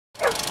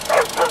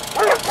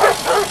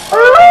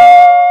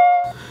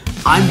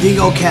I'm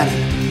Dingo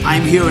Cannon.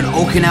 I'm here in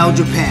Okinawa,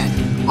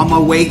 Japan, on my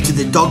way to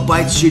the DAWG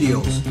BITE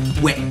studios,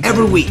 where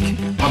every week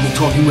I'll be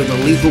talking with a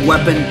lethal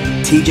weapon,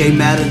 TJ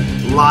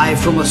Madden,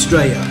 live from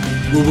Australia,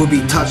 where we'll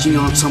be touching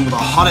on some of the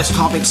hottest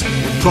topics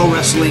in pro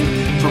wrestling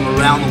from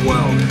around the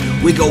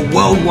world. We go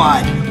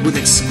worldwide with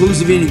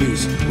exclusive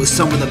interviews with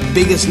some of the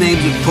biggest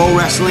names in pro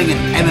wrestling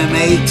and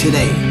MMA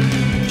today.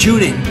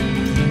 Tune in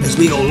as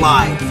we go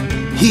live,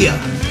 here,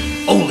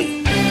 only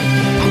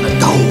on the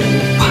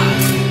DAWG.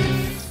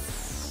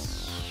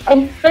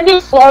 I think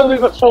it's slowly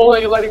but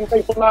surely letting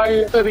people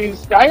know that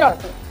he's gay, I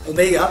think.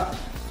 Omega?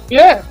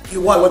 Yeah.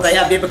 What they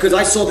have there? Because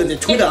I saw them on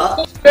Twitter.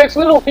 There's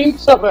little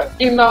hints of it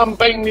in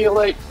Being the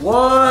Elite.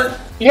 What?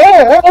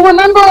 Yeah, I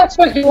remember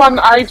actually one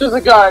ages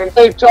ago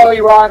that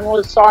Joey Ryan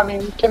was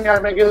signing Kenny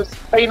Omega's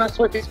penis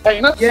with his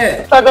penis.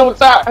 Yeah. So there was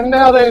that, and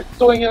now they're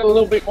doing it a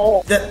little bit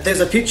more.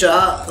 There's a picture,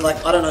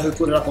 like, I don't know who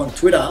put it up on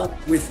Twitter,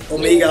 with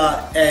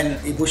Omega and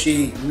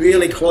Ibushi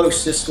really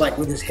close, just like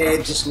with his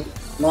head just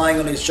lying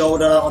on his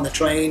shoulder on the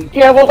train.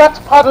 Yeah, well, that's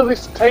part of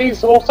this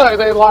tease also.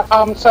 They're like,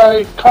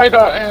 so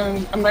Kota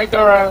and Omega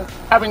are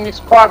having this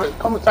private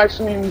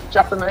conversation in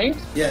Japanese.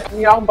 Yeah. And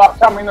Young Buck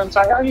come in and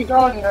say, how are you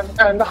going?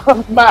 And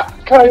Matt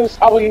goes,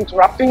 are we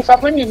interrupting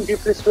something? And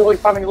gives this really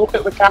funny look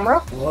at the camera.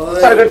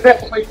 What? So they're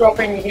definitely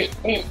dropping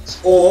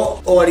hints.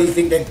 Or do you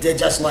think they're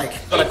just like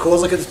trying to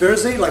cause a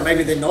conspiracy? Like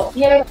maybe they're not?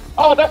 Yeah.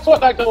 Oh, that's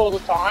what they do all the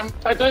time.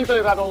 They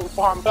do that all the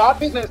time. But I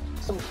think there's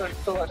some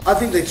truth to it. I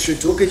think that's true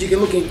too, because you can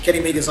look in Kenny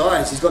Omega's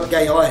eyes. He's got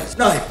gay eyes.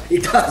 No, he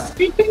does.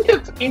 Do you think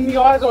it's in the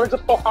eyes or is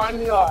it behind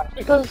the eye?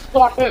 Because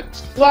like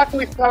it's like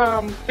with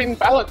Finn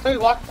Balor too.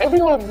 Like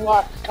everyone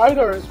like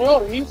Kota as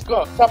well. He's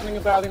got something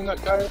about him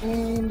that goes,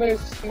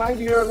 there's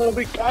maybe you're a little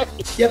bit gay.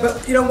 Yeah,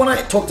 but you know, when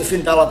I talked to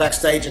Finn Balor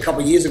backstage a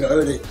couple of years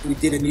ago, that we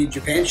did a New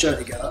Japan show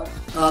together,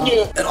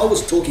 and I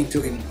was talking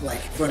to him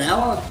like for an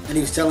hour, and he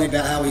was telling me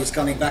about how he's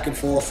coming back and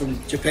forth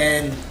from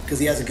Japan because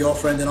he has a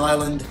girlfriend in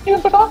Ireland. Yeah,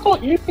 but I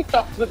thought you picked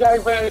up the day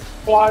where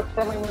live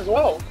from him as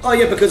well. Oh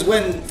yeah, because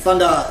when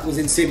Thunder was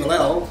in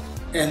CMLL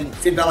and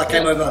Finn Balor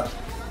came over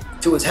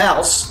to his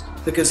house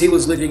because he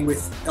was living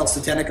with El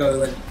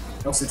Satanico and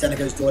El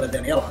Satanico's daughter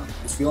Daniela,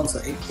 his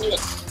fiance. Yeah.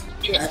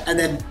 Yeah. And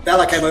then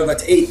Balor came over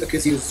to eat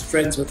because he was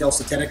friends with El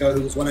Satanico,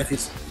 who was one of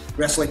his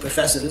wrestling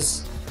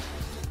professors.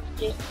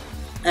 Yeah.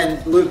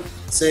 And Luke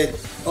said,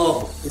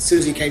 as soon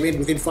as he came in,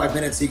 within 5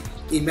 minutes, he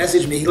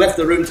messaged me. He left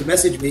the room to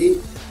message me,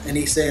 and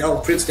he said,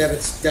 Prince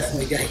Devitt's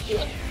definitely gay.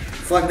 Yeah.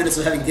 5 minutes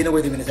of having dinner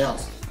with him in his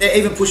house. They're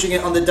even pushing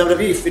it on the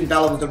WWE, Finn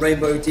Balor with the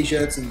rainbow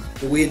t-shirts and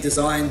the weird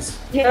designs.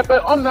 Yeah,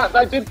 but on that,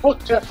 they did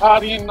put Jeff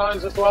Hardy in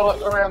those as well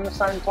at around the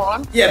same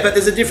time. Yeah, but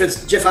there's a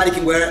difference. Jeff Hardy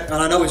can wear it, and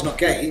I know he's not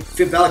gay.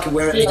 Finn Balor can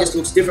wear it, and he just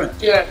looks different.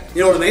 Yeah.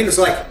 You know what I mean? It's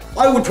like,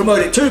 I would promote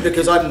it too,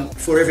 because I'm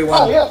for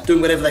everyone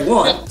doing whatever they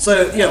want. Yeah.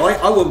 So, you know,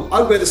 I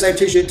would wear the same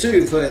t-shirt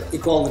too for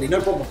equality,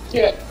 no problem.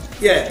 Yeah.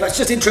 Yeah, but it's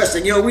just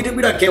interesting. You know, we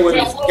don't care whether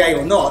he's gay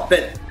or not,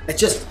 but it's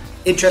just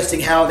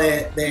interesting how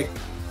they're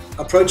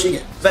approaching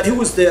it. But who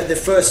was the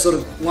first sort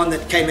of one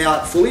that came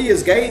out fully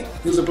as gay?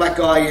 He was a black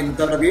guy in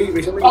WWE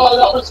recently. Oh,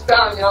 that was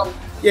Darren Young.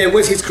 Yeah,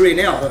 where's his career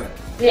now though?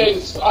 Yeah,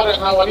 I don't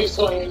know what he's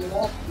doing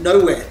anymore.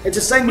 Nowhere. It's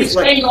the same with he's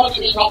been on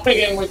and off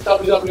again with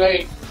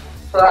WWE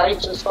for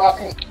ages, I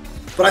think.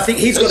 But I think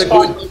he's got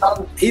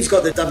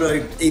the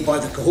WWE by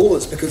the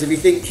Cahulas, because if you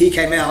think he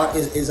came out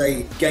as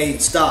a gay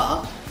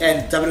star,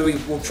 and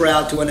WWE were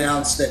proud to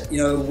announce that, you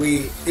know,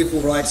 we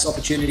equal rights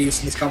opportunities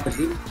in this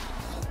company.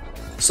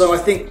 So I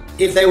think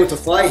if they were to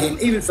fire him,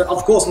 even for,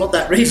 of course, not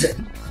that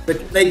reason, but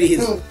maybe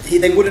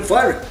they wouldn't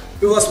fire him.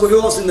 Who else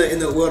in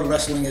the world of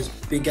wrestling has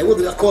been gay?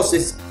 Well, of course,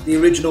 there's the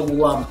original,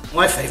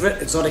 my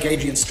favourite, Exotic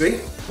Adrian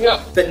Street.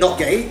 Yeah. But not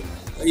gay.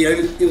 You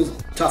know, he was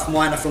a tough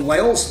miner from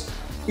Wales.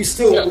 He's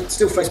still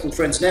Facebook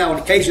friends now, and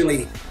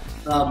occasionally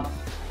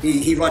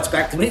he writes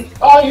back to me.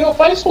 Oh, you're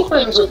Facebook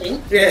friends with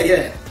him?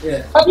 Yeah.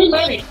 Have you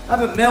met him? I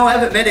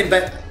haven't met him,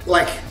 but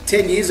like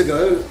 10 years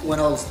ago when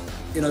I was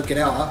in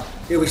Okinawa,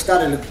 we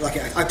started, like,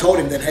 I told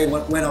him that, hey,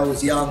 when I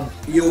was young,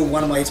 you were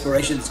one of my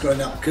inspirations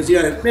growing up. Because,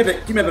 you know, do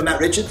you remember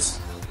Matt Richards?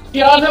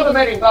 Yeah, I never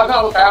met him, but I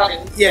know about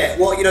him. Yeah,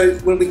 well, you know,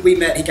 when we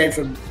met, he came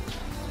from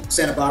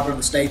Santa Barbara in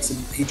the States,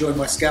 and he joined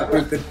my scout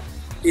group. And,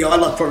 you know, I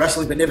love pro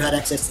wrestling, but never had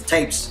access to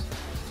tapes.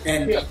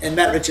 And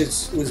Matt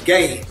Richards was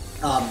gay.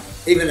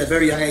 Even at a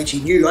very young age, he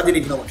knew. I didn't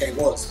even know what gay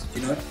was,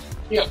 you know?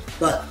 Yeah.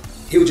 But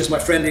he was just my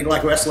friend, he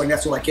liked wrestling,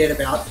 that's all I cared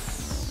about.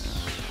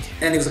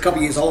 And he was a couple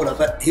of years older,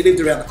 but he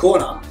lived around the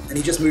corner, and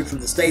he just moved from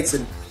the States,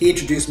 and he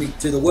introduced me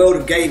to the world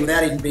of gay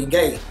without even being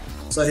gay.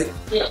 So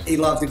he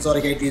loved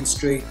Exotic Adrian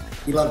Street,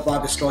 he loved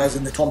Barbra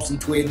Streisand, the Thompson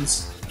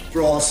Twins,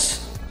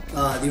 Bros,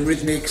 the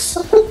Eurythmics,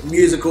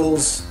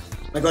 musicals.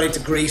 I got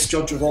into Grease,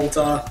 John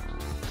Travolta,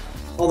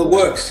 all the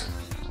works.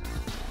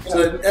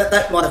 So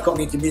that might have got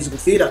me into musical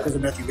theatre because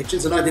of Matthew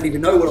Richards, and I didn't even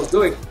know what I was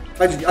doing.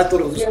 I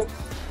thought it was... Yeah.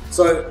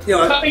 So, you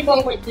know... Nothing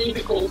wrong with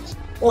musicals.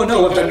 Oh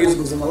no, I've done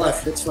musicals in my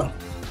life, it's fun.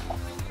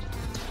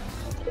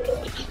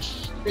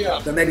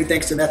 Yeah. So maybe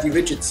thanks to Matthew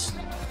Richards.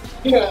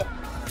 Yeah.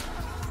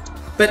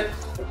 But,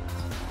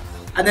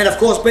 and then of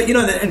course, but you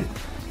know, and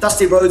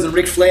Dusty Rhodes and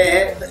Ric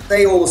Flair,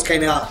 they always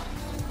came out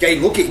gay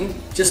looking,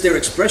 just their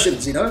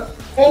expressions, you know.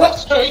 Yeah,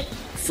 that's true.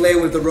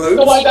 Flair with the robes.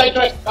 The way they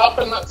dressed up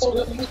and that sort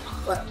of thing.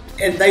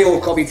 And they all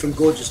copied from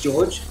Gorgeous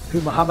George,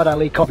 who Muhammad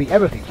Ali copied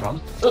everything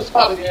from. It was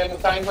part of the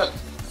entertainment.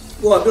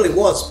 Well, it really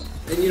was.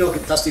 And you look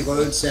at Dusty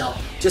Rhodes now,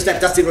 just that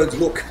Dusty Rhodes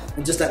look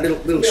and just that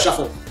little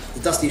shuffle,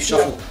 the Dusty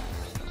shuffle.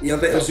 You know,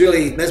 but it was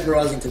really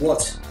mesmerising to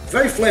watch.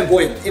 Very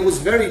flamboyant. It was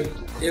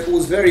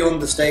very on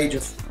the stage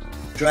of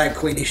drag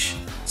queenish.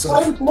 Sort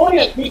of.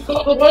 Flamboyant. You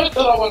got the word that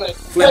I wanted.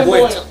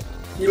 Flamboyant.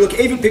 You look,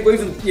 even people,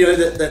 you know,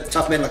 the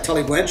tough men like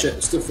Tully Blanchard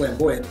was still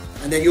flamboyant.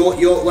 And then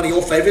you're one of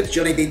your favourites,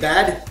 Johnny B.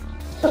 Bad.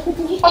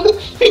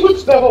 He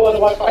was never one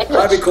of my favourites.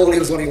 I recall he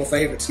was one of your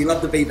favourites. You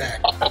loved the B.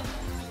 Bad.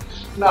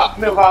 No,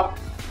 never.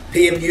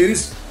 PM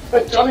News.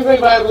 But Johnny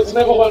B. Bad was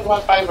never one of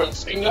my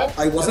favourites, Dingo.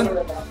 I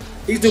wasn't.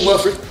 He's doing well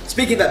for.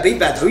 Speaking about B.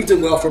 Bad, though, he's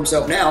doing well for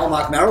himself now.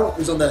 Mark Merrill,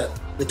 who's on the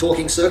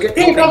talking circuit.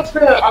 He does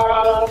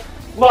the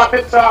like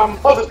it's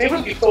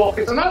positivity talk,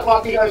 isn't it?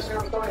 Like he goes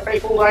around telling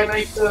people they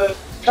need to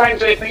change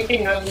their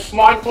thinking and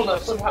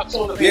mindfulness and that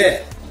sort of thing.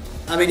 Yeah,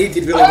 I mean he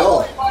did really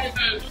well.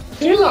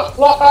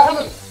 Like I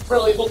haven't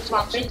really looked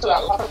much into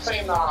that. Like I've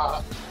seen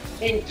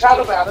him chat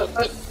about it,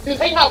 but did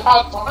he have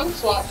hard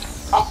times like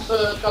up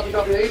to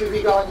WWE? Did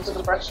he go into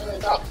depression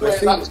and up there?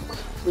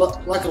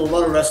 Like a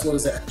lot of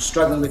wrestlers that are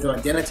struggling with their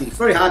identity, it's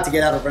very hard to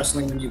get out of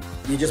wrestling when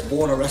you're just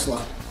born a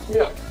wrestler.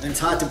 Yeah. And it's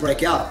hard to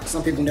break out.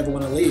 Some people never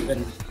want to leave,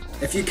 and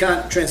if you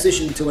can't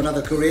transition to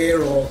another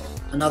career or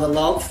another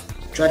love,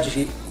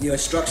 tragedy,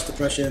 strucks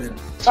depression. And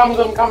some of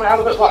them come out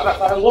of it like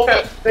that. They look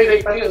at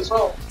DDP as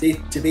well.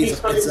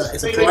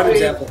 It's a prime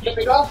example.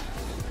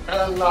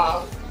 And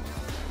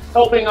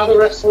helping other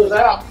wrestlers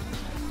out.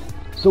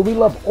 So we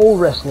love all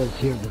wrestlers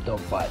here at the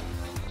Dog Bite.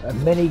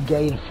 Many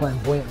gay and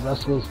flamboyant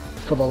wrestlers,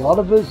 for a lot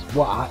of us,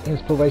 were our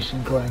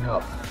inspiration growing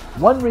up.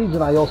 One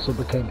reason I also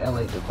became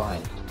LA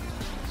Divine.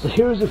 So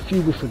here is a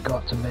few we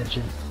forgot to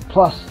mention,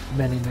 plus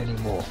many, many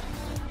more.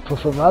 For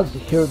from us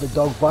here at the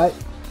Dog Bite,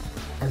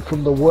 and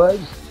from the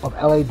words of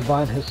LA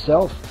Divine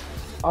herself,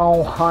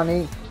 oh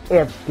honey,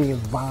 it's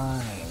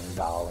divine,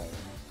 darling.